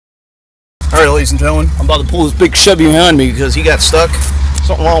Alright, ladies and gentlemen, I'm about to pull this big Chevy behind me because he got stuck.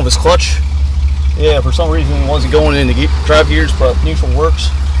 Something wrong with his clutch. Yeah, for some reason it wasn't going into drive gears, but neutral works.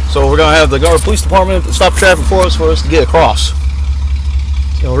 So we're going to have the Garber Police Department stop traffic for us to get across.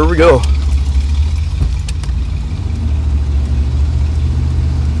 So here we go.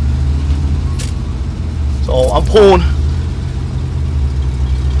 So I'm pulling.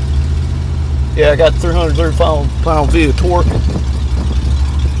 Yeah, I got 330 pound-feet of torque.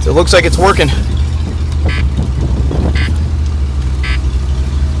 So it looks like it's working.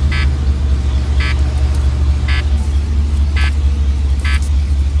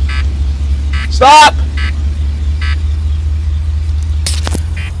 Stop!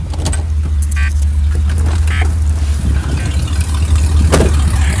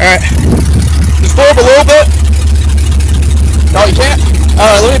 Alright. Just pull up a little bit. No, you can't?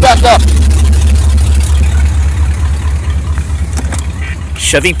 Alright, let me back up.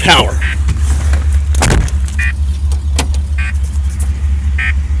 Chevy power.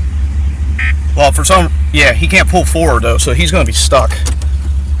 Well, for some, yeah, he can't pull forward though, so he's going to be stuck.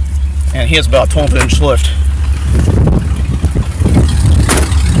 And he has about a 12-inch lift.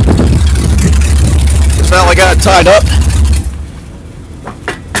 Just now I got it tied up.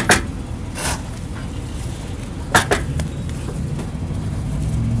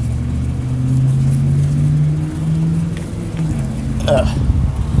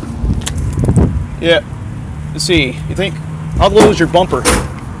 Yeah. Let's see. You think? How low is your bumper?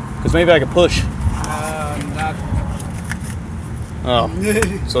 Because maybe I could push. Not. Oh.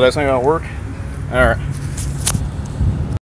 So that's not going to work? Alright.